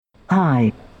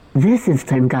Hi. This is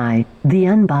Tim Guy, the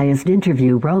unbiased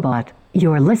interview robot.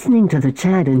 You're listening to the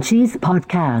Chad and Cheese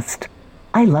podcast.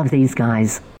 I love these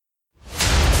guys.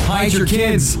 Hide your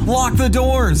kids. Lock the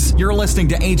doors. You're listening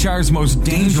to HR's most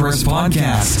dangerous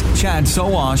podcast. Chad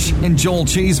Sowash and Joel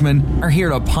Cheeseman are here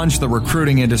to punch the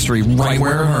recruiting industry right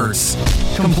where it hurts.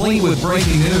 Complete with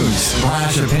breaking news,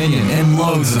 brash opinion, and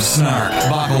loads of snark.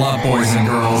 Buckle up, boys and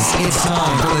girls. It's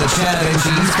time for the Chad and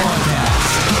Cheese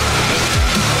podcast.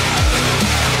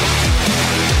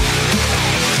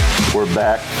 We're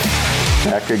back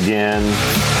again.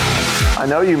 I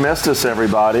know you missed us,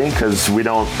 everybody, because we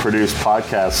don't produce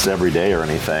podcasts every day or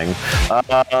anything.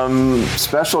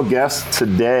 Special guest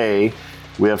today,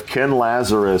 we have Ken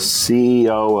Lazarus,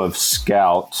 CEO of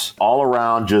Scout, all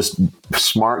around just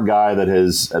smart guy that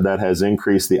has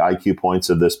increased the IQ points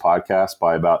of this podcast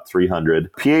by about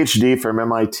 300. PhD from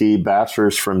MIT,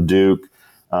 bachelor's from Duke,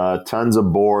 tons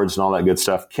of boards and all that good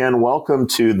stuff. Ken, welcome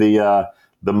to the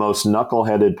most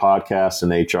knuckleheaded podcast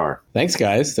in HR. Thanks,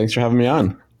 guys. Thanks for having me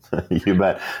on. You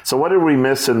bet. So what did we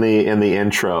miss in the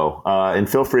intro? And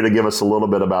feel free to give us a little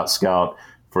bit about Scout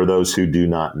for those who do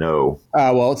not know.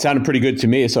 Well, it sounded pretty good to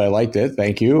me, so I liked it.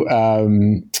 Thank you.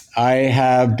 I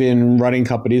have been running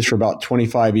companies for about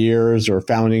 25 years or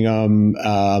founding them,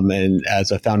 and as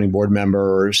a founding board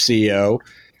member or CEO,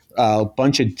 a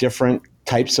bunch of different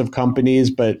types of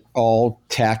companies, but all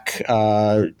tech,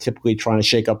 typically trying to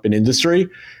shake up an industry.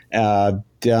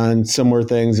 Done similar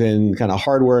things in kind of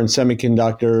hardware and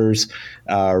semiconductors,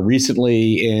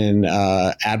 recently in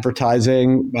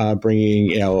advertising,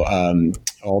 bringing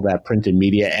all that print and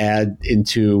media ad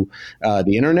into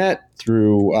the internet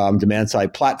through demand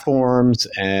side platforms,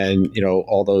 and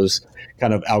all those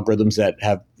kind of algorithms that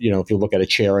have if you look at a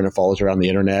chair and it follows around the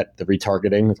internet, the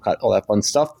retargeting, it's got all that fun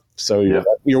stuff. So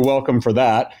you're welcome for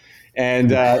that. And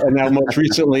now most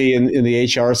recently in the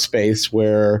HR space,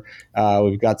 where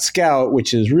we've got Scout,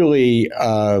 which is really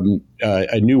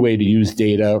a new way to use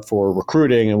data for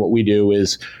recruiting. And what we do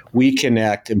is we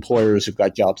connect employers who've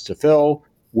got jobs to fill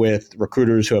with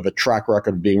recruiters who have a track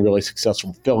record of being really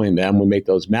successful filling them. We make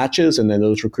those matches, and then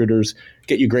those recruiters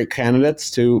get you great candidates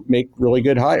to make really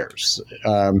good hires.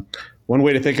 One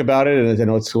way to think about it, and I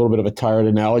know it's a little bit of a tired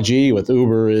analogy with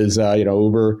Uber, is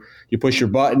Uber, you push your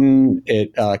button,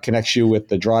 it connects you with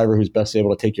the driver who's best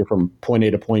able to take you from point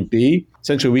A to point B.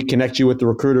 Essentially, we connect you with the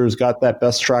recruiter who's got that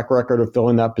best track record of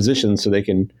filling that position, so they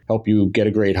can help you get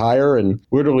a great hire. And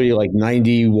literally like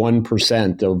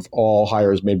 91% of all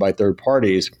hires made by third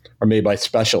parties are made by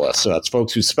specialists. So that's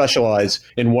folks who specialize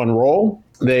in one role.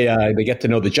 They get to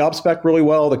know the job spec really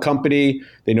well, the company,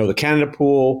 they know the candidate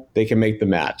pool, they can make the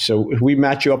match. So we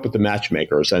match you up with the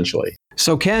matchmaker, essentially.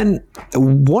 So Ken,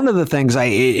 one of the things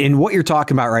in what you're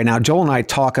talking about right now, Joel and I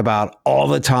talk about all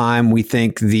the time, we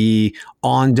think the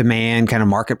on-demand kind of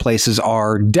marketplaces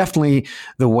are definitely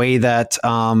the way that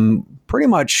pretty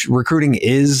much recruiting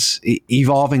is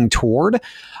evolving toward.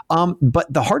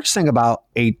 But the hardest thing about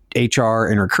HR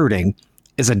and recruiting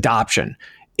is adoption.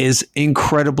 Is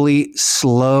incredibly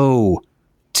slow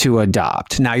to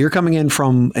adopt. Now, you're coming in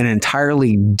from an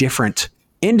entirely different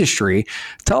industry.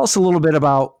 Tell us a little bit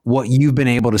about what you've been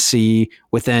able to see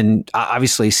within,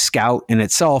 obviously, Scout in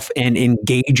itself and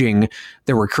engaging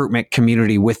the recruitment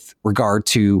community with regard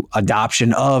to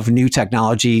adoption of new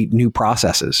technology, new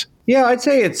processes. Yeah, I'd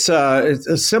say it's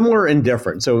similar and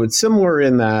different. So it's similar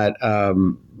in that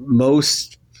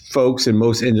most folks in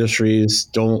most industries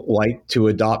don't like to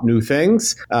adopt new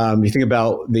things. You think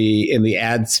about in the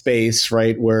ad space,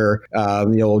 right, where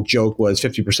the old joke was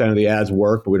 50% of the ads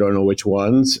work, but we don't know which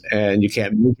ones, and you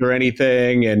can't measure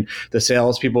anything. And the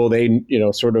salespeople, they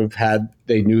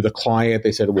knew the client.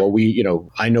 They said, well,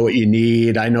 I know what you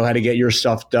need. I know how to get your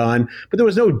stuff done. But there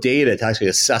was no data to actually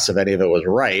assess if any of it was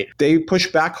right. They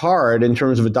pushed back hard in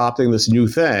terms of adopting this new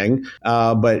thing.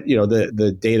 But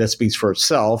the data speaks for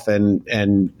itself,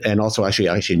 and also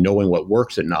actually knowing what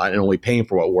works and not, and only paying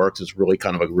for what works is really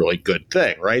kind of a really good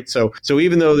thing, right? So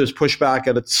even though there's pushback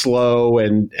and it's slow,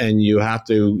 and you have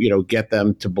to get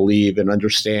them to believe and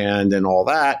understand and all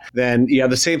that, then you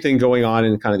have the same thing going on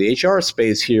in kind of the HR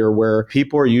space here, where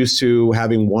people are used to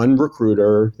having one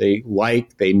recruiter they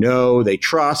know, they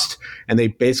trust, and they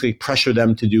basically pressure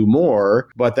them to do more.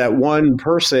 But that one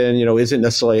person, isn't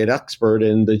necessarily an expert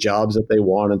in the jobs that they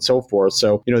want and so forth.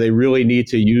 So, they really need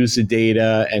to use the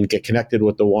data and get connected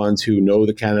with the ones who know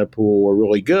the candidate pool are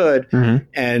really good. Mm-hmm.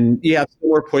 And you have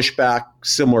similar pushback,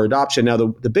 similar adoption. Now,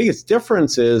 the biggest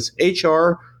difference is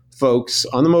HR folks,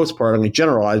 on the most part, I'm going to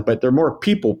generalize, but they're more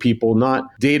people, not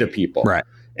data people. Right.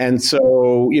 And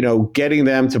so, getting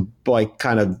them to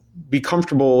kind of be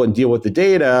comfortable and deal with the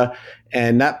data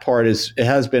And that part it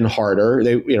has been harder.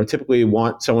 They, typically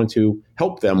want someone to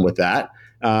help them with that.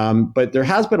 But there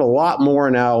has been a lot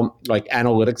more now, like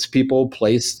analytics people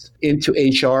placed into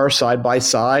HR side by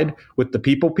side with the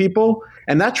people.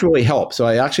 And that's really helped. So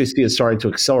I actually see it starting to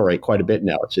accelerate quite a bit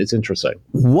now. It's interesting.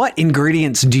 What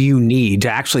ingredients do you need to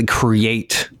actually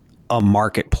create a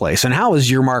marketplace? And how is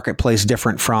your marketplace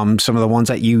different from some of the ones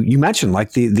that you mentioned,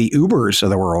 like the Ubers of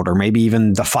the world, or maybe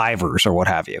even the Fivers or what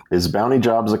have you? Is Bounty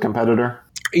Jobs a competitor?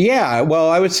 Yeah, well,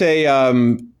 I would say a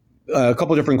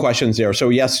couple of different questions there. So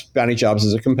yes, Bounty Jobs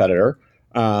is a competitor,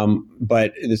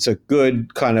 but it's a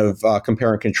good kind of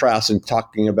compare and contrast in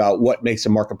talking about what makes a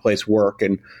marketplace work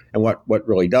and what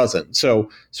really doesn't. So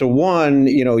one,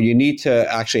 you need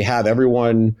to actually have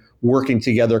everyone working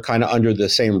together kind of under the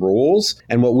same rules.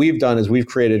 And what we've done is we've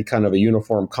created kind of a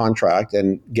uniform contract,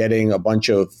 and getting a bunch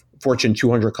of Fortune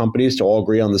 200 companies to all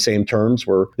agree on the same terms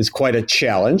is quite a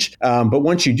challenge. But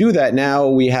once you do that, now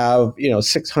we have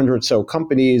 600 so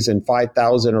companies and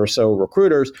 5,000 or so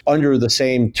recruiters under the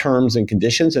same terms and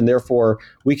conditions, and therefore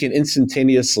we can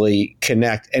instantaneously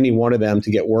connect any one of them to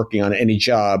get working on any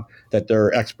job that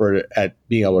they're expert at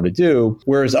being able to do.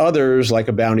 Whereas others, like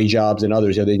a Bounty Jobs and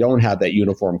others, they don't have that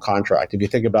uniform contract. If you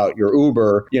think about your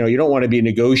Uber, you don't want to be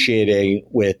negotiating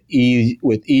with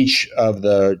each of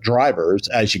the drivers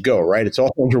as you go, right? It's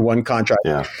all under one contract.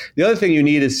 Yeah. The other thing you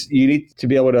need to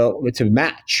be able to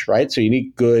match, right? So you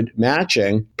need good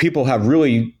matching. People have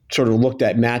really sort of looked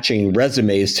at matching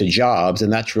resumes to jobs,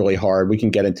 and that's really hard. We can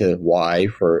get into why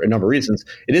for a number of reasons.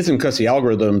 It isn't because the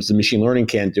algorithms, the machine learning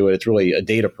can't do it. It's really a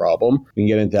data problem. We can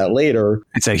get into that later.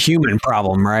 It's a human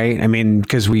problem, right? I mean,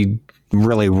 because we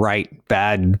really write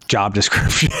bad job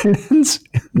descriptions.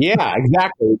 Yeah,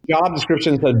 exactly. Job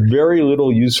descriptions have very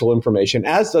little useful information,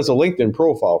 as does a LinkedIn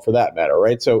profile for that matter,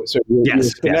 right? So you're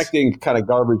connecting kind of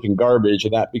garbage and garbage,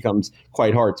 and that becomes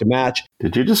quite hard to match.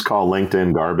 Did you just call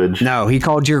LinkedIn garbage? No, he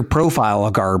called your profile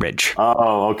a garbage.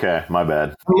 Oh, okay. My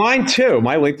bad. Mine too.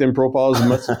 My LinkedIn profile is as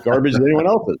much garbage as anyone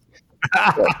else's.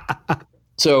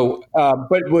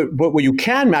 But what you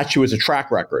can match to is a track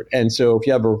record. And so if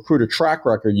you have a recruiter track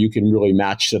record, you can really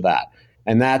match to that.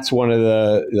 And that's one of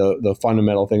the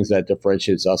fundamental things that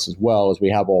differentiates us as well, is we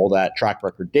have all that track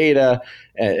record data.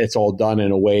 It's all done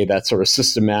in a way that's sort of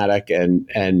systematic, and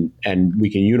we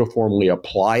can uniformly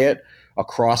apply it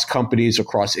across companies,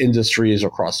 across industries,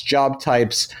 across job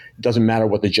types. It doesn't matter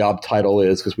what the job title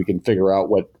is, because we can figure out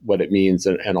what it means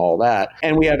and all that.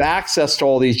 And we have access to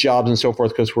all these jobs and so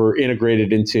forth because we're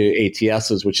integrated into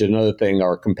ATSs, which is another thing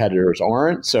our competitors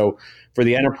aren't. So for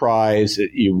the enterprise,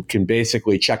 you can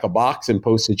basically check a box and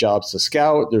post the jobs to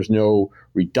Scout. There's no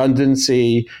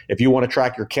redundancy. If you want to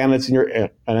track your candidates and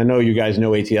I know you guys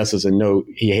know ATSs and know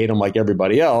you hate them like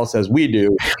everybody else, as we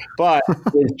do, but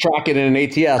track it in an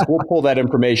ATS. We'll pull that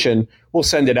information. We'll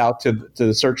send it out to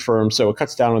the search firm, so it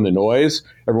cuts down on the noise.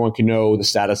 Everyone can know the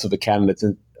status of the candidates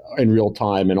in real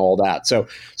time and all that. So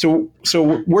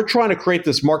we're trying to create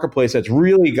this marketplace that's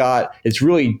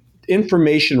really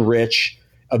information rich,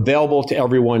 available to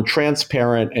everyone,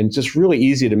 transparent, and just really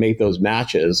easy to make those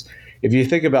matches. If you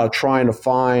think about trying to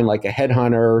find like a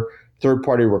headhunter,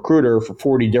 third-party recruiter for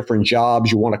 40 different jobs,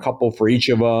 you want a couple for each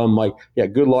of them,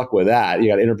 good luck with that. You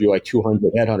got to interview like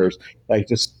 200 headhunters. Like,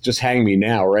 just hang me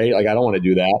now, right? Like, I don't want to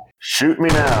do that. Shoot me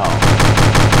now.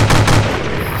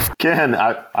 Ken,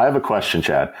 I have a question,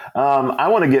 Chad. I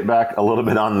want to get back a little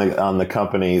bit on the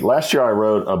company. Last year, I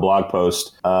wrote a blog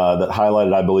post that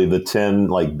highlighted, I believe, the 10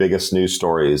 biggest news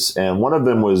stories, and one of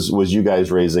them was you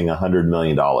guys raising $100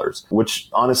 million, which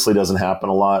honestly doesn't happen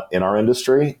a lot in our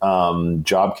industry.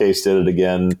 Jobcase did it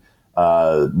again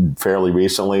fairly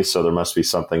recently, so there must be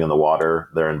something in the water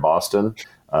there in Boston.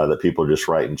 That people are just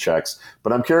writing checks.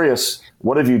 But I'm curious,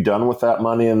 what have you done with that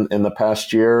money in the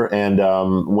past year? And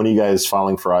when are you guys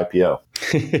filing for IPO?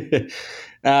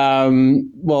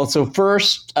 So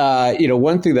first,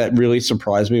 one thing that really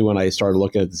surprised me when I started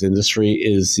looking at this industry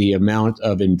is the amount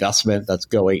of investment that's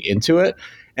going into it.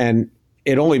 And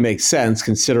it only makes sense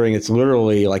considering it's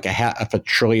literally like a $500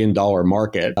 billion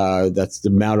market. That's the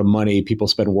amount of money people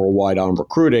spend worldwide on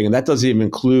recruiting. And that doesn't even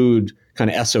include kind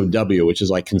of SOW, which is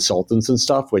like consultants and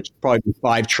stuff, which probably be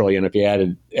 $5 trillion if you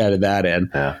added that in.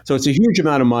 Yeah. So it's a huge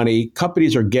amount of money.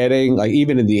 Companies are getting, like,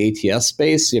 even in the ATS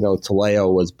space,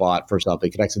 Taleo was bought for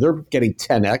something connected. They're getting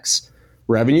 10x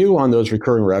revenue on those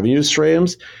recurring revenue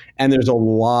streams. And there's a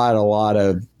lot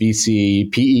of VC,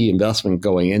 PE investment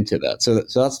going into that. So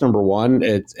that's number one.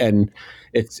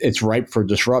 It's ripe for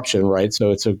disruption, right? So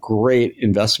it's a great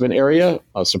investment area.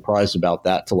 I was surprised about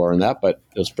that, to learn that, but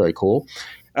it was very cool.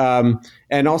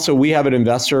 And also we have an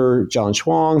investor, John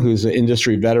Chuang, who's an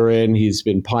industry veteran. He's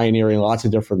been pioneering lots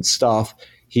of different stuff.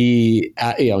 He's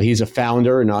a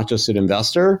founder, not just an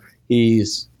investor.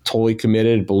 He's totally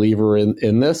committed believer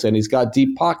in this, and he's got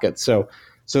deep pockets. So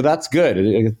that's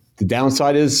good. The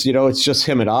downside is, it's just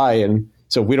him and I, and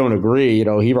so if we don't agree,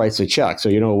 he writes a check. So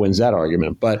who wins that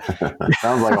argument. But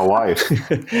sounds like a wife.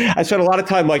 I spent a lot of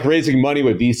time raising money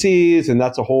with VCs, and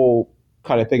that's a whole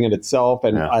kind of thing in itself.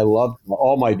 And I love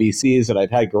all my VCs, and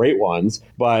I've had great ones.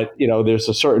 But, there's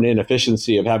a certain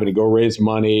inefficiency of having to go raise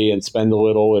money and spend a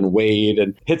little and wait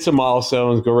and hit some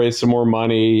milestones, go raise some more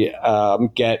money,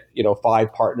 get,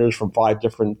 5 partners from 5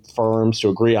 different firms to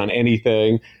agree on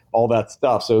anything, all that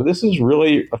stuff. So this is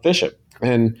really efficient.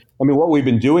 And what we've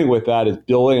been doing with that is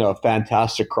building a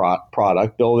fantastic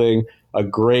product, building a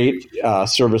great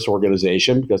service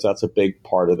organization, because that's a big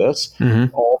part of this,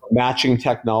 all matching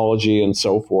technology and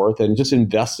so forth, and just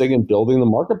investing and building the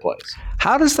marketplace.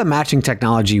 How does the matching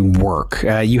technology work?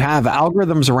 You have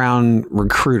algorithms around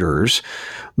recruiters,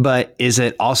 but is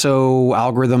it also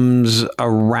algorithms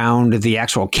around the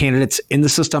actual candidates in the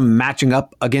system matching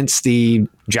up against the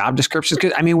job descriptions?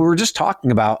 Because we were just talking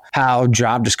about how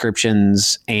job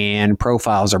descriptions and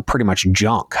profiles are pretty much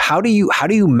junk. How do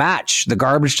you match the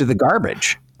garbage to the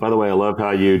garbage? By the way, I love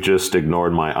how you just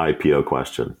ignored my IPO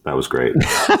question. That was great.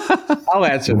 I'll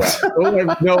answer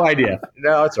that. No idea.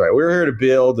 No, that's all right. We're here to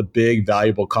build a big,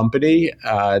 valuable company.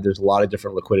 There's a lot of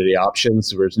different liquidity options.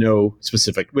 There's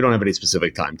we don't have any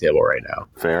specific timetable right now.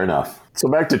 Fair enough. So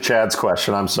back to Chad's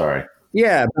question. I'm sorry.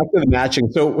 Yeah, back to the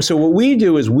matching. So what we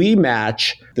do is we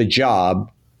match the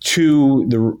job to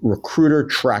the recruiter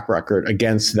track record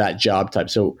against that job type.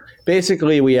 So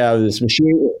basically we have this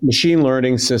machine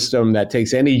learning system that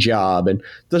takes any job, and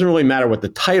it doesn't really matter what the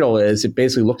title is. It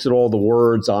basically looks at all the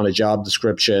words on a job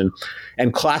description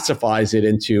and classifies it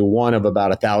into one of about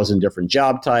 1,000 different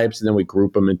job types. And then we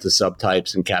group them into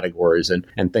subtypes and categories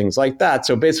and things like that.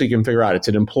 So basically you can figure out it's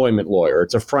an employment lawyer,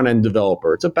 it's a front-end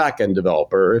developer, it's a back-end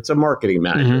developer, it's a marketing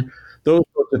manager. Those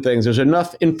sorts of things. There's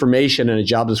enough information in a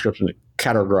job description to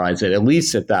categorize it, at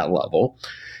least at that level.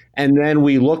 And then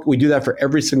we do that for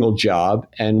every single job,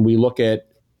 and we look at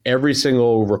every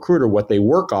single recruiter, what they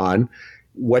work on,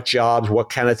 what jobs, what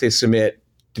candidates they submit.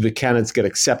 Do the candidates get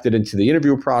accepted into the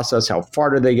interview process? How far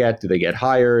do they get? Do they get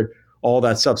hired? All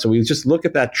that stuff. So we just look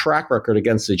at that track record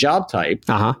against the job type,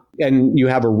 and you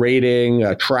have a rating,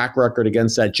 a track record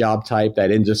against that job type, that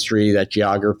industry, that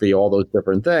geography, all those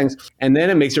different things. And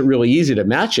then it makes it really easy to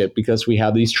match it, because we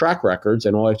have these track records,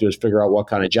 and all I have to do is figure out what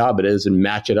kind of job it is and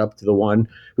match it up to the one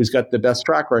who's got the best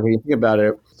track record. You think about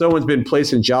it, someone's been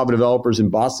placing Java developers in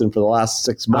Boston for the last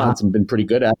 6 months and been pretty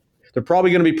good at it. They're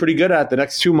probably going to be pretty good at the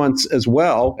next 2 months as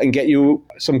well, and get you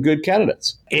some good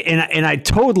candidates. And I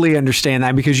totally understand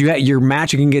that, because you're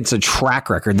matching against a track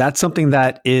record. That's something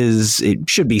it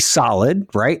should be solid,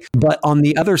 right? But on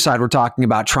the other side, we're talking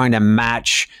about trying to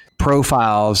match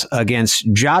profiles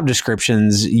against job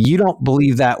descriptions. You don't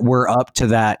believe that we're up to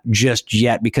that just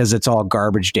yet, because it's all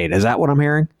garbage data. Is that what I'm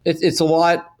hearing? It's a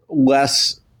lot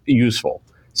less useful.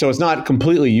 So it's not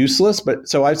completely useless, but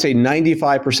so I'd say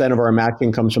 95% of our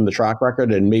matching comes from the track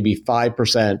record, and maybe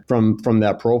 5% from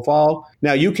that profile.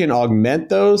 Now you can augment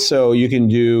those. So you can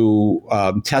do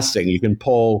testing. You can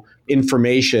pull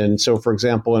information. So for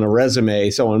example, in a resume,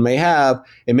 someone may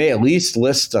at least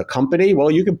list a company. Well,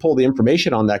 you can pull the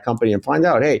information on that company and find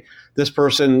out, hey, this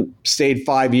person stayed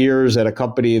 5 years at a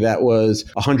company that was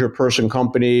a 100-person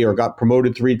company, or got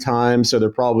promoted 3 times. So they're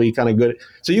probably kind of good.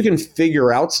 So you can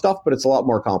figure out stuff, but it's a lot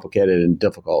more complicated and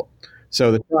difficult.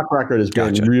 So the track record has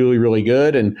been really, really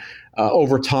good. And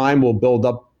over time, we'll build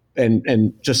up.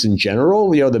 And just in general,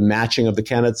 the matching of the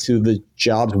candidates to the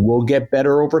jobs will get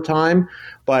better over time.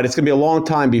 But it's going to be a long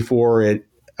time before it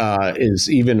is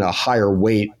even a higher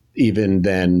weight even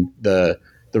than the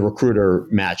recruiter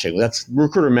matching.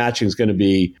 Recruiter matching is going to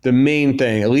be the main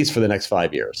thing, at least for the next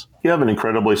 5 years. You have an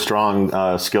incredibly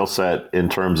strong skill set in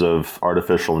terms of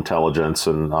artificial intelligence,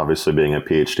 and obviously being a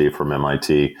PhD from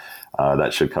MIT,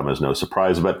 that should come as no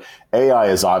surprise. But AI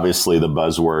is obviously the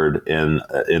buzzword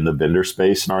in the vendor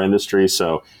space in our industry.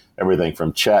 So everything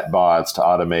from chatbots to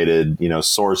automated,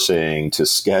 sourcing to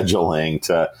scheduling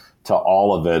to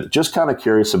all of it. Just kind of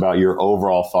curious about your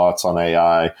overall thoughts on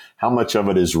AI. How much of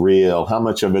it is real? How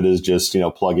much of it is just,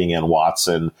 plugging in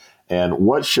Watson? And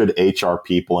what should HR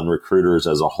people and recruiters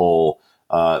as a whole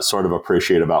sort of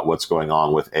appreciate about what's going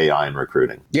on with AI and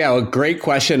recruiting? Yeah, well, great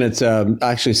question. It's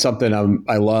actually something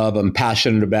I love. I'm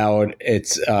passionate about.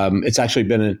 It's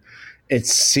actually it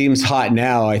seems hot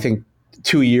now. I think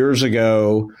 2 years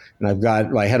ago, and I've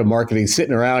got my head of marketing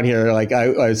sitting around here, like I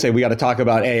would say, we got to talk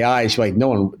about AI. She's like, no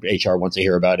one HR wants to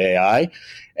hear about AI.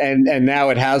 And now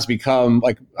it has become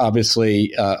like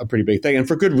obviously a pretty big thing, and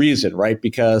for good reason, right?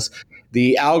 Because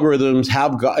the algorithms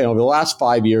have got, over the last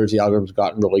 5 years, the algorithms have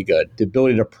gotten really good. The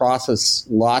ability to process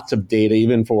lots of data,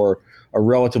 even for a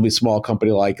relatively small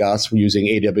company like us using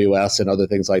AWS and other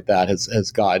things like that,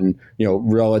 has gotten,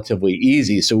 relatively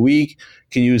easy. So we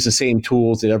can use the same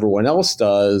tools that everyone else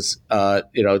does,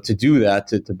 to do that,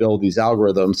 to build these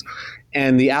algorithms.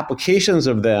 And the applications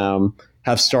of them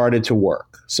have started to work.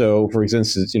 So, for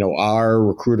instance, our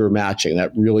recruiter matching,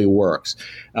 that really works.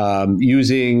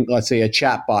 Using, let's say, a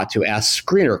chat bot to ask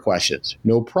screener questions,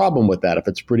 no problem with that if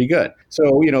it's pretty good.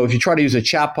 So, if you try to use a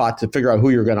chat bot to figure out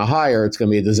who you're going to hire, it's going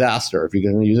to be a disaster. If you're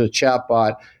going to use a chat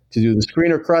bot to do the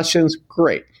screener questions,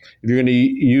 great. If you're going to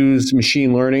use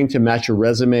machine learning to match your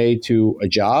resume to a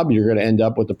job, you're going to end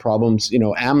up with the problems,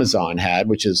 Amazon had,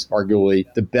 which is arguably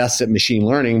the best at machine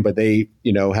learning, but they,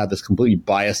 have this completely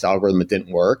biased algorithm that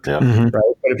didn't work. Yeah. Right?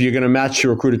 But if you're going to match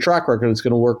your recruiter track record, it's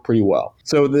going to work pretty well.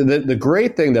 So the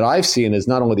great thing that I've seen is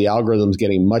not only the algorithms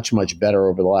getting much, much better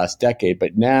over the last decade,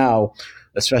 but now,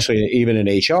 especially even in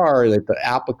HR,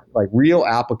 like real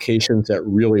applications that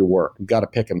really work. You've got to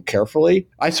pick them carefully.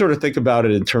 I sort of think about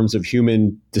it in terms of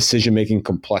human decision-making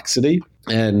complexity.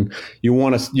 And you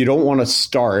don't want to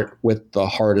start with the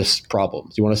hardest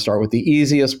problems. You want to start with the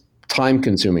easiest,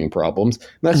 time-consuming problems. And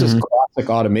that's just classic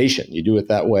automation. You do it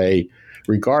that way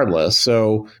regardless.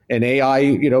 So an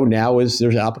AI, now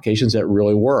there's applications that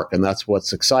really work. And that's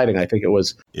what's exciting. I think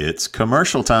it's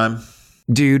commercial time.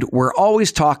 Dude, we're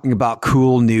always talking about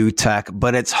cool new tech,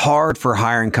 but it's hard for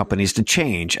hiring companies to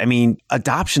change. I mean,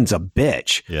 adoption's a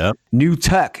bitch. Yeah. New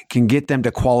tech can get them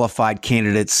to qualified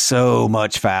candidates so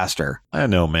much faster. I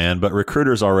know, man, but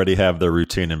recruiters already have their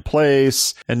routine in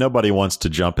place, and nobody wants to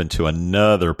jump into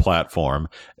another platform,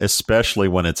 especially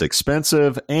when it's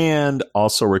expensive and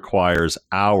also requires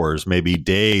hours, maybe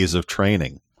days of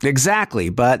training. Exactly,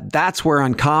 but that's where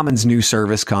Uncommon's new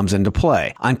service comes into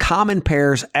play. Uncommon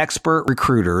pairs expert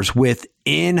recruiters with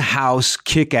in-house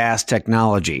kick-ass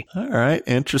technology. All right,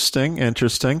 interesting.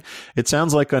 It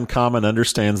sounds like Uncommon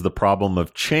understands the problem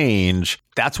of change.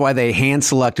 That's why they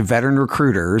hand-select veteran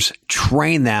recruiters,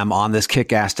 train them on this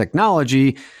kick-ass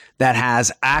technology that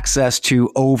has access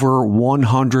to over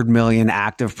 100 million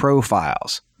active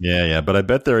profiles. Yeah, but I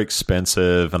bet they're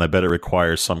expensive, and I bet it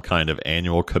requires some kind of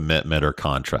annual commitment or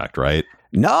contract, right?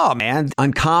 No, man.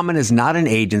 Uncommon is not an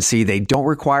agency. They don't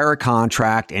require a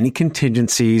contract, any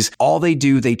contingencies. All they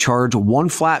do, they charge one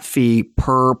flat fee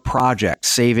per project,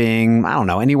 saving,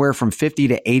 anywhere from 50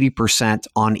 to 80%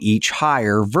 on each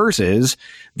hire versus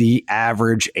the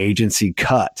average agency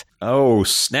cut. Oh,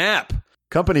 snap.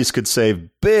 Companies could save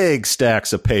big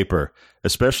stacks of paper,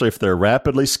 especially if they're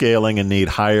rapidly scaling and need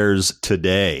hires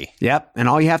today. Yep. And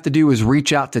all you have to do is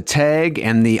reach out to Tag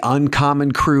and the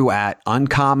Uncommon crew at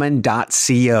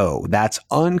uncommon.co. That's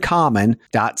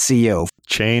uncommon.co.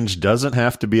 Change doesn't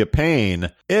have to be a pain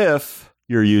if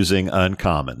you're using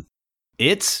Uncommon.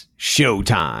 It's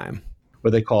showtime.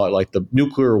 What they call it, like the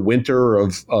nuclear winter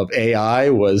of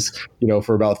AI was,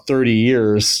 for about 30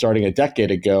 years, starting a decade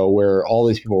ago, where all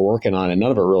these people were working on it, and none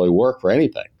of it really worked for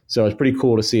anything. So it's pretty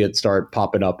cool to see it start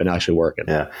popping up and actually working.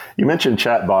 Yeah. You mentioned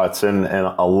chatbots, and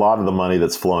a lot of the money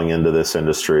that's flowing into this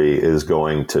industry is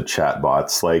going to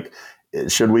chatbots. Like,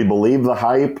 should we believe the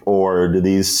hype, or do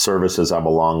these services have a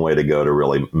long way to go to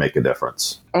really make a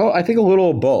difference? Oh, I think a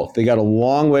little of both. They got a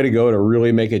long way to go to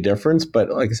really make a difference. But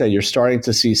like I said, you're starting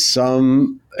to see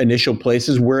some initial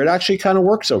places where it actually kind of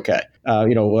works okay.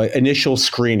 Initial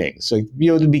screening. So,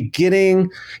 the beginning,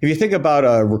 if you think about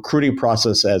a recruiting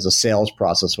process as a sales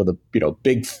process with a,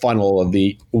 big funnel of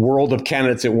the world of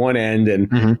candidates at one end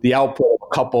and the output of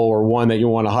a couple or one that you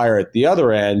want to hire at the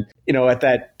other end, at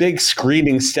that big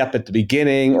screening step at the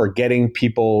beginning, or getting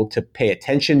people to pay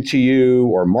attention to you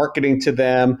or marketing to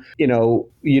them,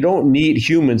 you don't need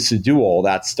humans to do all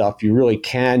that stuff. You really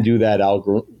can do that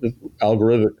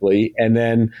algorithmically, and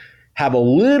then have a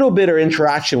little bit of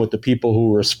interaction with the people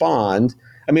who respond.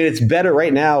 I mean, it's better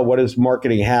right now. What does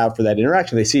marketing have for that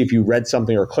interaction? They see if you read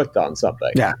something or clicked on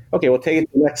something. Yeah. Okay, well, take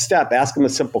it to the next step. Ask them a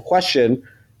simple question,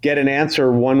 get an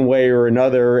answer one way or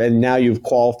another, and now you've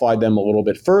qualified them a little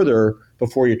bit further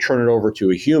before you turn it over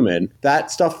to a human.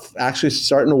 That stuff actually is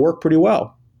starting to work pretty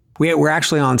well. We're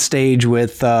actually on stage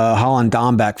with Holland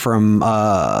Dombeck from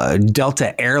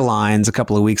Delta Airlines a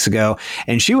couple of weeks ago,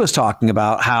 and she was talking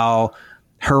about how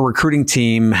her recruiting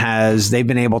team they've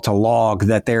been able to log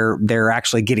that they're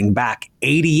actually getting back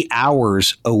 80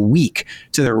 hours a week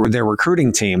to their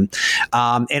recruiting team.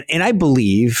 And I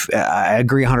believe, I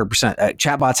agree 100%,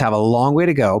 chatbots have a long way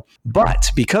to go.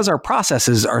 But because our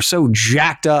processes are so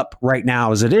jacked up right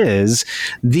now as it is,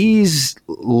 these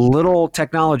little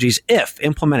technologies, if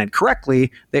implemented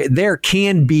correctly, there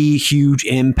can be huge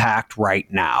impact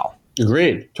right now.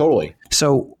 Agreed. Totally.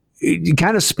 So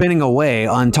kind of spinning away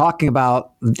on talking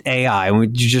about AI, you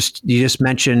just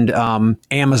mentioned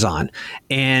Amazon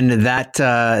and that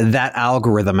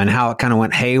algorithm and how it kind of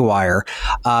went haywire.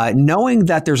 Knowing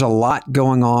that there's a lot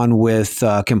going on with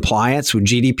compliance with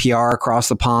GDPR across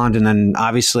the pond, and then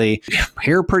obviously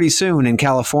here pretty soon in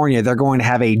California, they're going to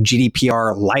have a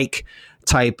GDPR-like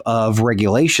type of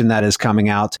regulation that is coming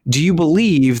out. Do you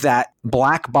believe that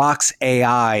black box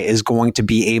AI is going to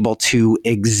be able to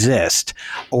exist?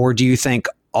 Or do you think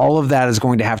all of that is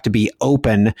going to have to be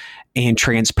open and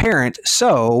transparent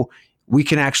so we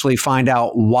can actually find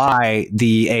out why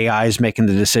the AI is making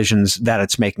the decisions that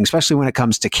it's making, especially when it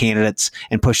comes to candidates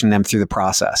and pushing them through the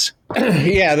process?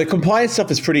 Yeah, the compliance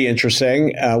stuff is pretty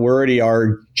interesting. We already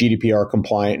are GDPR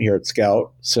compliant here at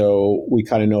Scout, so we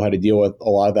kind of know how to deal with a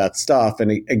lot of that stuff.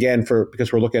 And again,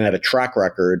 because we're looking at a track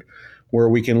record where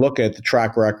we can look at the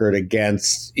track record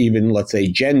against even, let's say,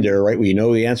 gender, right? We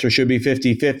know the answer should be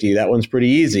 50-50. That one's pretty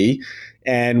easy.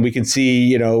 And we can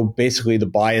see, basically the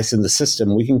bias in the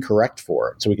system. We can correct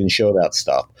for it, so we can show that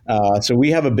stuff. So we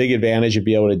have a big advantage of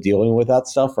being able to dealing with that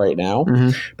stuff right now.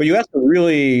 Mm-hmm. But you asked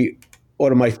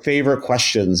one of my favorite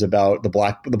questions about the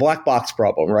black box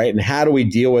problem, right? And how do we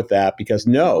deal with that? Because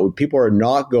no, people are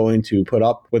not going to put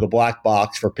up with a black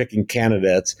box for picking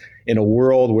candidates in a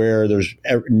world where there's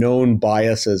known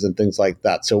biases and things like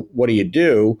that. So what do you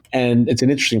do? And it's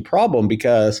an interesting problem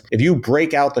because if you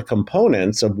break out the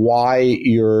components of why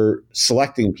you're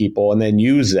selecting people and then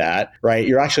use that, right,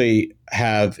 you're actually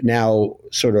have now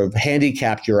sort of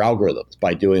handicapped your algorithms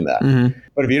by doing that. Mm-hmm.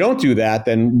 But if you don't do that,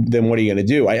 then what are you going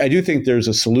to do? I do think there's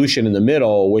a solution in the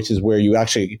middle, which is where you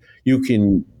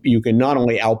can not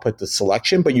only output the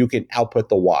selection, but you can output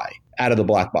the why out of the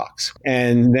black box.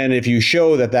 And then if you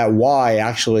show that why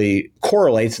actually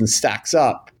correlates and stacks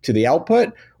up to the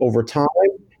output over time,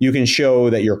 you can show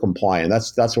that you're compliant.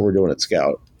 That's what we're doing at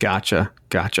Scout. Gotcha.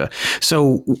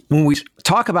 So when we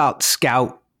talk about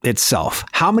Scout itself,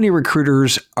 how many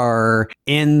recruiters are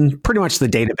in pretty much the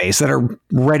database that are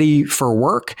ready for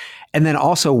work? And then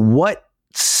also, what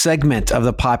segment of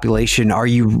the population are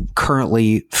you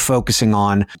currently focusing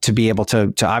on to be able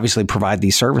to obviously provide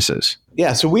these services?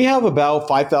 Yeah, so we have about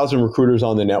 5,000 recruiters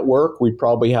on the network. We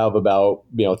probably have about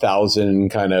 1,000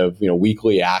 kind of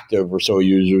weekly active or so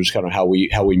users, kind of how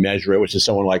we measure it, which is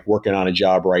someone like working on a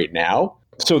job right now.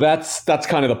 So that's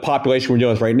kind of the population we're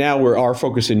dealing with right now. Our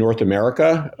focus in North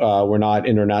America. We're not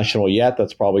international yet.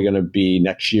 That's probably going to be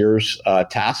next year's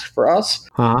task for us.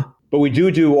 Huh? But we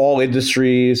do all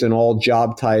industries and all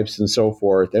job types and so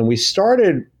forth. And we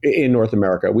started in North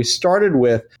America. We started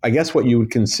with, I guess, what you would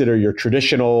consider your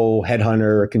traditional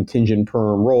headhunter, contingent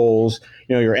perm roles.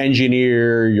 Your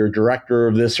engineer, your director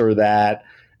of this or that.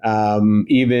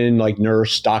 Even like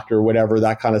nurse, doctor, whatever,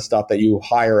 that kind of stuff that you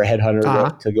hire a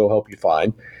headhunter to go help you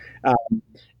find.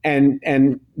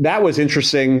 And that was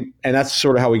interesting. And that's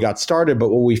sort of how we got started.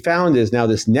 But what we found is now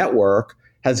this network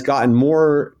has gotten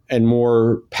more and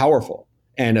more powerful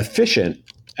and efficient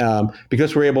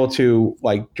because we're able to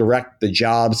direct the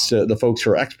jobs to the folks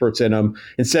who are experts in them.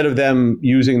 Instead of them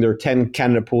using their 10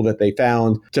 candidate pool that they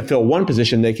found to fill one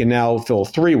position, they can now fill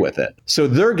 3 with it. So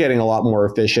they're getting a lot more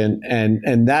efficient,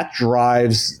 and that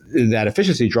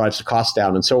efficiency drives the cost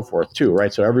down and so forth too,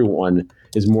 right? So everyone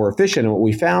is more efficient. And what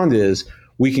we found is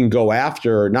we can go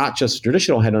after not just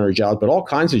traditional headhunter jobs, but all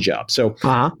kinds of jobs. So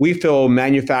we fill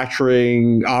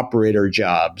manufacturing operator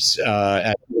jobs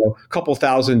at a couple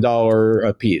 $1,000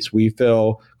 a piece. We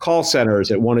fill call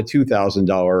centers at $1,000 to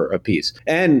 $2,000 a piece.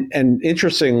 And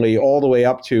interestingly, all the way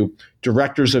up to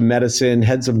directors of medicine,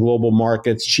 heads of global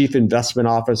markets, chief investment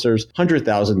officers,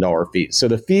 $100,000 fees. So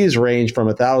the fees range from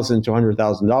 $1,000 to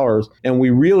 $100,000. And we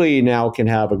really now can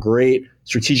have a great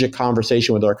strategic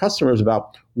conversation with our customers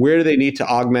about where do they need to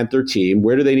augment their team,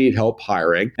 where do they need help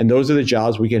hiring, and those are the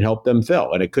jobs we can help them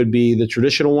fill. And it could be the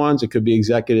traditional ones, it could be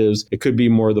executives, it could be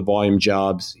more of the volume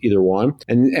jobs, either one.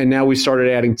 And now we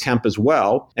started adding temp as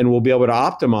well, and we'll be able to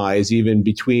optimize even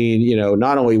between,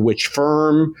 not only which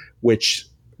firm, which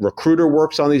recruiter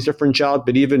works on these different jobs,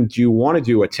 but even do you want to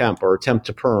do a temp or a temp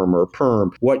to perm or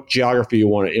perm, what geography you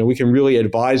want to, we can really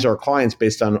advise our clients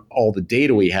based on all the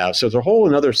data we have. So it's a whole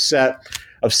another set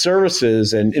of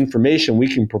services and information we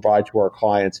can provide to our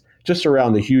clients just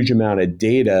around the huge amount of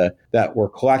data that we're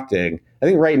collecting. I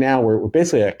think right now we're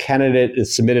basically a candidate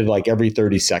is submitted like every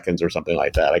 30 seconds or something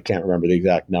like that. I can't remember the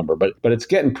exact number, but it's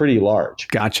getting pretty large.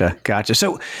 Gotcha.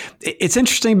 So it's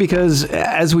interesting because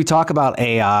as we talk about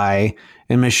AI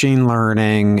and machine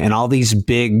learning and all these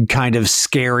big kind of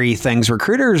scary things,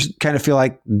 recruiters kind of feel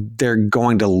like they're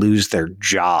going to lose their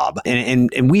job. And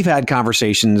we've had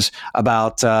conversations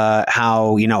about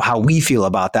how we feel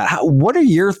about that. What are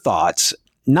your thoughts?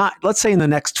 Not, let's say in the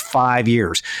next 5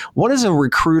 years, what does a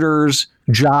recruiter's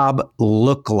job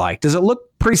look like? Does it look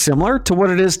pretty similar to what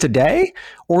it is today,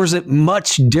 or is it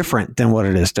much different than what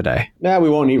it is today? We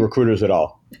won't need recruiters at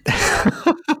all.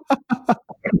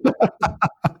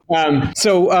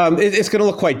 It's going to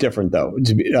look quite different, though.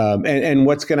 And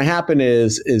what's going to happen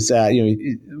is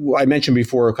that, I mentioned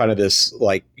before, kind of this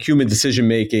like human decision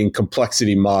making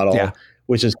complexity model,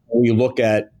 which is when we look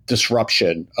at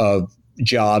disruption of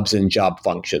jobs and job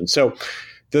functions. So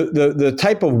the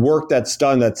type of work that's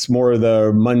done, that's more of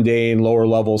the mundane, lower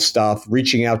level stuff,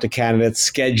 reaching out to candidates,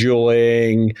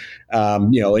 scheduling,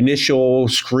 initial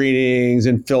screenings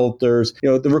and filters.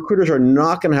 The recruiters are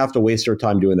not going to have to waste their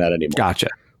time doing that anymore. Gotcha.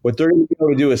 What they're going to be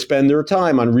able to do is spend their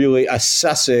time on really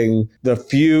assessing the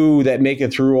few that make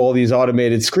it through all these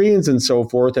automated screens and so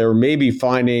forth, or maybe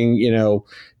finding,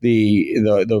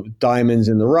 the diamonds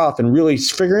in the rough and really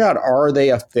figuring out, are they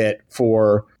a fit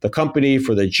for the company,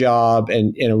 for the job,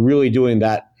 and really doing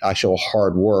that actual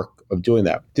hard work of doing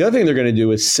that. The other thing they're going to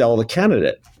do is sell the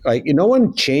candidate. Like, no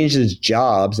one changes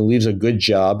jobs and leaves a good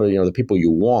job, or, the people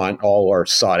you want all are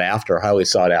sought after, highly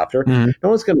sought after. Mm-hmm. No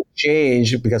one's going to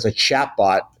change because a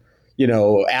chatbot,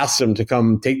 asks them to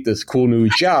come take this cool new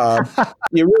job.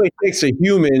 It really takes a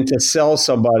human to sell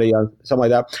somebody on something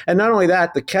like that. And not only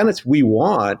that, the candidates we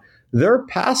want, they're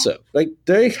passive. Like,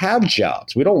 they have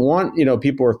jobs. We don't want,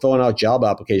 people who are filling out job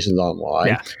applications online.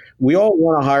 Yeah. We all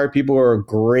want to hire people who are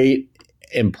great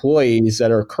employees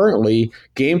that are currently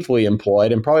gainfully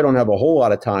employed and probably don't have a whole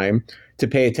lot of time to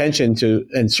pay attention to,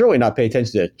 and certainly not pay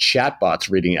attention to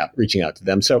chatbots reaching out to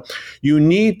them. So you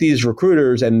need these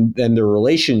recruiters and their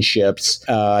relationships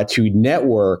to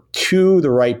network to the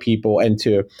right people and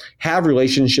to have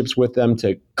relationships with them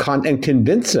and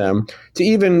convince them to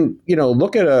even,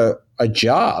 look at a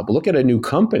job, look at a new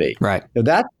company. Right.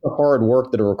 That's the hard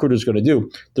work that a recruiter is going to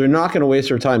do. They're not going to waste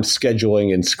their time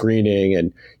scheduling and screening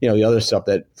and, the other stuff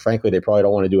that, frankly, they probably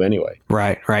don't want to do anyway.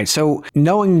 Right. So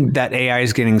knowing that AI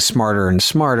is getting smarter and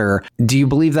smarter, do you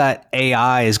believe that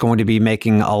AI is going to be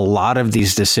making a lot of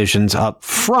these decisions up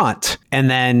front, and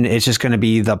then it's just going to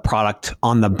be the product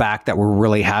on the back that we're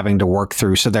really having to work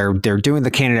through? So they're doing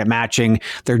the candidate matching,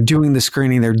 they're doing the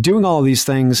screening, they're doing all of these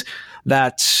things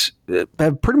that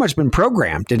have pretty much been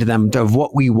programmed into them of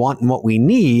what we want and what we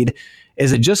need.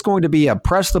 Is it just going to be a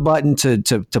press the button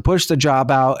to push the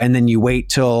job out, and then you wait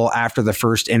till after the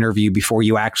first interview before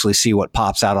you actually see what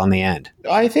pops out on the end?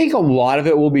 I think a lot of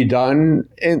it will be done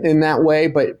in that way,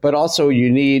 but also you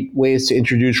need ways to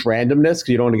introduce randomness, because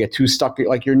you don't want to get too stuck.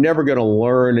 Like, you're never going to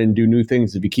learn and do new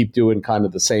things if you keep doing kind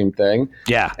of the same thing.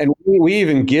 Yeah. And we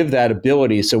even give that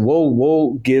ability. So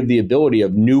we'll give the ability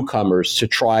of newcomers to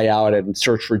try out and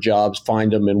search for jobs,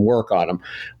 find them, and work on them.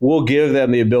 We'll give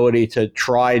them the ability to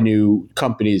try new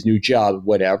companies, new jobs,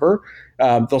 whatever.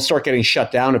 They'll start getting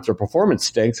shut down if their performance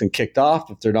stinks and kicked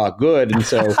off if they're not good. And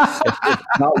so if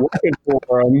it's not working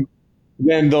for them,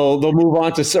 then they'll move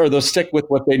on to, or they'll stick with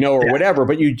what they know or whatever.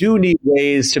 But you do need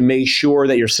ways to make sure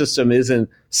that your system isn't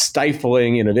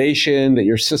stifling innovation, that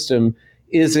your system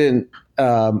isn't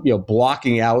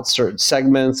blocking out certain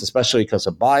segments, especially because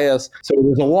of bias. So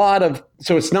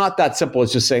so it's not that simple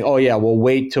as just saying, oh yeah, we'll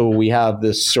wait till we have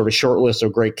this sort of short list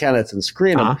of great candidates and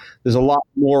screen them. There's a lot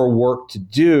more work to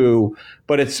do,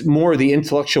 but it's more the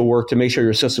intellectual work to make sure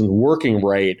your system's working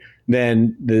right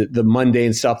than the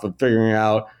mundane stuff of figuring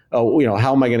out,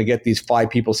 how am I going to get these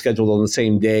 5 people scheduled on the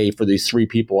same day for these 3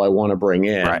 people I want to bring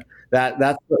in? Right.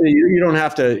 That's you don't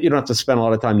have to spend a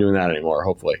lot of time doing that anymore,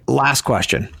 hopefully. Last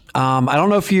question. I don't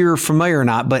know if you're familiar or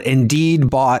not, but Indeed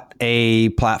bought a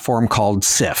platform called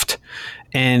Sift.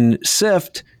 And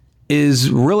Sift is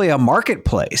really a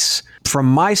marketplace. From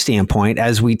my standpoint,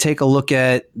 as we take a look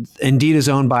at, Indeed is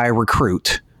owned by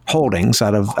Recruit Holdings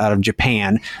out of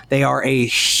Japan. They are a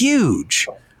huge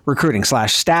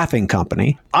recruiting/staffing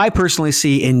company. I personally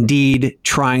see Indeed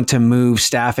trying to move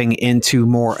staffing into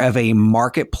more of a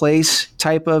marketplace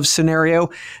type of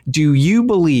scenario. Do you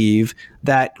believe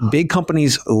that big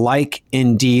companies like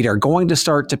Indeed are going to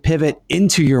start to pivot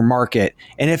into your market?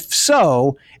 And if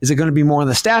so, is it going to be more on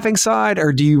the staffing side,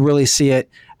 or do you really see it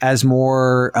as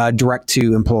more direct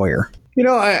to employer?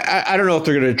 I don't know if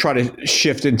they're going to try to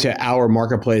shift into our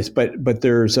marketplace, but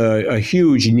there's a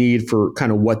huge need for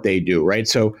kind of what they do, right?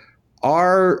 So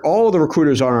all of the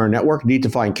recruiters on our network need to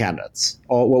find candidates,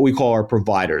 what we call our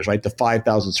providers, right? The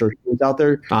 5,000 search engines out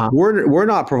there. We're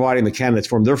not providing the candidates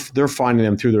for them. They're finding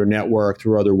them through their network,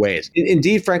 through other ways.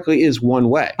 Indeed, frankly, is one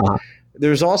way.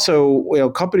 There's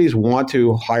also, companies want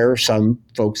to hire some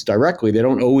folks directly. They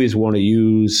don't always want to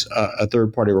use a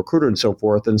third-party recruiter and so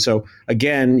forth. And so,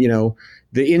 again,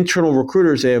 the internal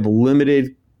recruiters, they have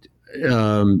limited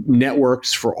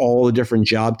networks for all the different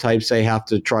job types they have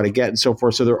to try to get and so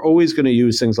forth. So they're always going to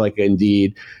use things like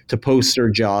Indeed to post their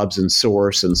jobs and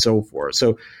source and so forth.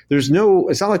 So it's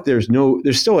not like there's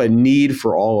still a need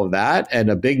for all of that and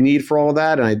a big need for all of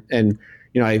that.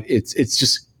 It's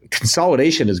just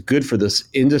consolidation is good for this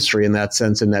industry in that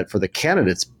sense, and that for the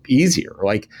candidates easier.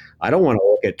 Like, I don't want to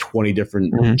look at 20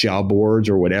 different job boards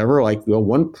or whatever. Like,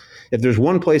 if there's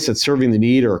one place that's serving the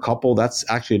need or a couple, that's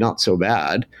actually not so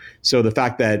bad. So the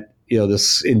fact that,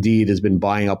 this Indeed has been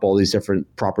buying up all these different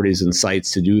properties and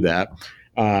sites to do that,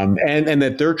 and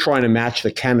that they're trying to match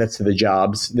the candidates to the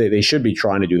jobs, they should be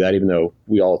trying to do that, even though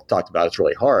we all talked about it's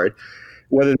really hard.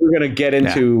 Whether they're going to get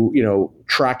into,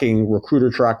 tracking recruiter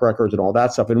track records and all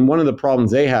that stuff. And one of the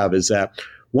problems they have is that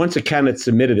once a candidate's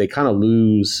submitted, they kind of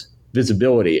lose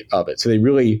visibility of it. So they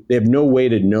have no way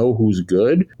to know who's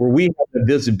good, where we have the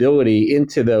visibility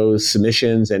into those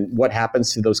submissions and what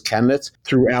happens to those candidates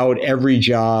throughout every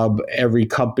job, every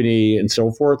company, and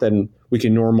so forth. And we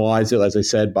can normalize it, as I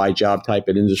said, by job type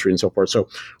and industry and so forth. So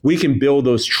we can build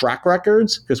those track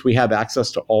records because we have access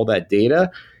to all that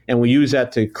data. And we use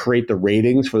that to create the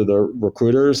ratings for the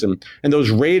recruiters. And those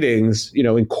ratings,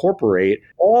 incorporate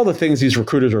all the things these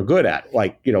recruiters are good at,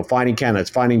 like, finding candidates,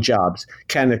 finding jobs,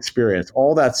 candidate experience,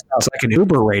 all that stuff. It's like an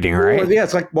Uber rating, right? Well, yeah,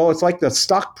 it's like the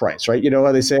stock price, right?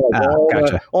 How they say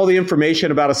all the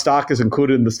information about a stock is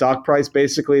included in the stock price,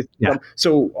 basically. Yeah.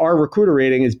 So our recruiter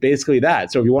rating is basically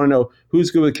that. So if you want to know who's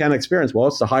good with candidate experience, well,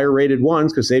 it's the higher rated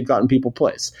ones because they've gotten people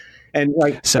placed. And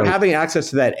having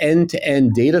access to that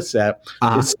end-to-end data set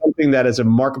is something that, as a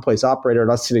marketplace operator, and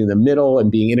us sitting in the middle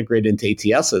and being integrated into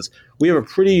ATSs, we have a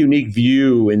pretty unique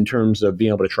view in terms of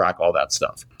being able to track all that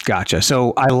stuff. Gotcha.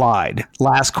 So I lied.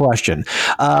 Last question.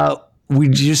 We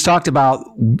just talked about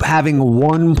having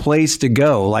one place to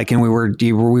go, and we were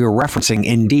referencing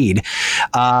Indeed.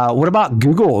 What about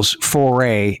Google's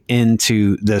foray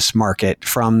into this market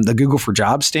from the Google for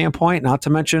Jobs standpoint? Not to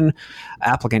mention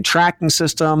applicant tracking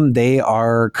system. They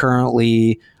are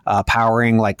currently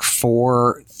powering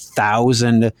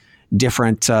 4,000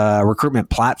 different recruitment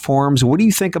platforms. What do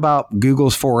you think about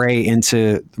Google's foray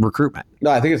into recruitment?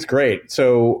 No, I think it's great.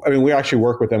 So, we actually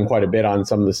work with them quite a bit on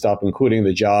some of the stuff, including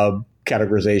the job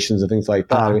categorizations and things like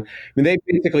that. They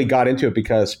basically got into it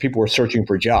because people were searching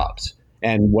for jobs.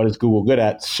 And what is Google good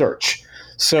at? Search.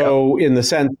 So in the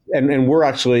sense, and we're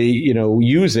actually,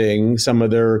 using some of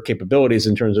their capabilities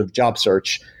in terms of job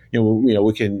search.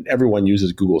 Everyone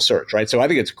uses Google search, right? So I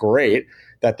think it's great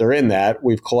that they're in that.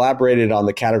 We've collaborated on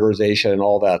the categorization and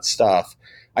all that stuff.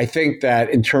 I think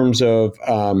that in terms of,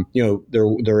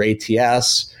 their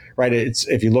ATS, right?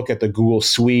 If you look at the Google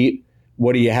suite,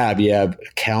 what do you have? You have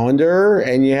calendar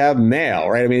and you have mail,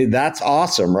 right? That's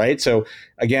awesome, right? So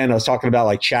again, I was talking about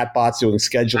chatbots doing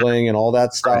scheduling and all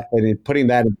that stuff, and putting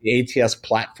that in the ATS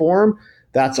platform.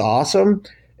 That's awesome.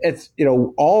 It's,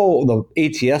 all the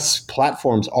ATS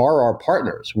platforms are our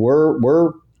partners.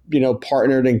 We're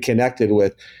partnered and connected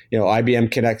with, IBM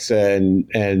Connexa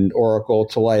and Oracle,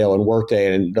 Taleo, and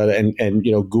Workday, and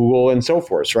Google and so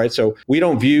forth, right? So we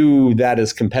don't view that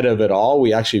as competitive at all.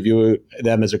 We actually view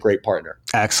them as a great partner.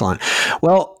 Excellent.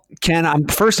 Well, Ken,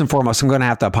 first and foremost, I'm going to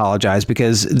have to apologize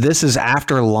because this is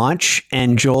after lunch,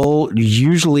 and Joel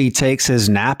usually takes his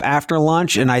nap after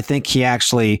lunch, and I think he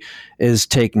actually is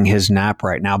taking his nap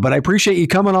right now. But I appreciate you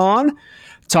coming on,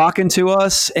 talking to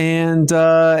us, and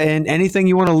anything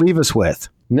you want to leave us with.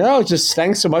 No, just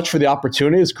thanks so much for the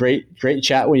opportunity. It's great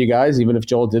chat with you guys, even if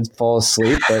Joel did fall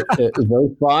asleep, but it was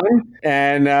very fun.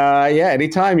 And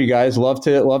anytime, you guys, love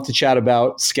to chat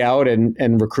about Scout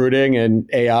and recruiting and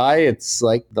AI. It's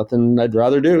like nothing I'd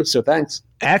rather do. So thanks.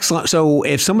 Excellent. So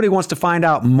if somebody wants to find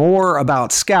out more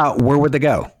about Scout, where would they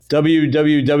go?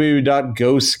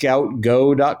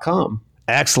 www.goscoutgo.com.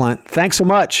 Excellent. Thanks so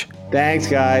much. Thanks,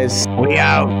 guys. We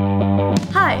out.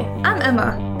 Hi, I'm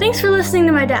Emma. Thanks for listening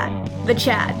to my dad, the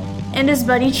Chad, and his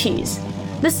buddy Cheese.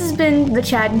 This has been the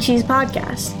Chad and Cheese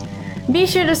Podcast. Be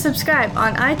sure to subscribe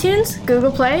on iTunes,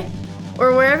 Google Play,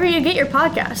 or wherever you get your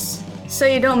podcasts so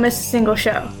you don't miss a single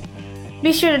show.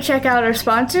 Be sure to check out our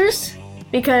sponsors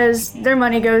because their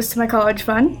money goes to my college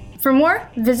fund. For more,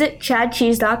 visit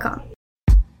chadcheese.com.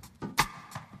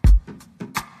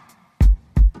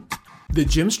 The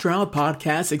Jim Stroud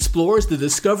Podcast explores the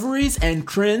discoveries and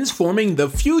trends forming the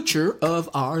future of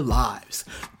our lives.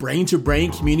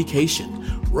 Brain-to-brain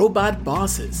communication, robot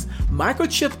bosses,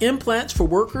 microchip implants for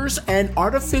workers, and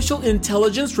artificial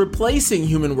intelligence replacing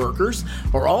human workers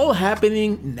are all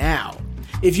happening now.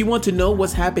 If you want to know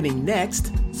what's happening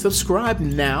next, subscribe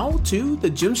now to the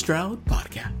Jim Stroud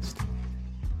Podcast.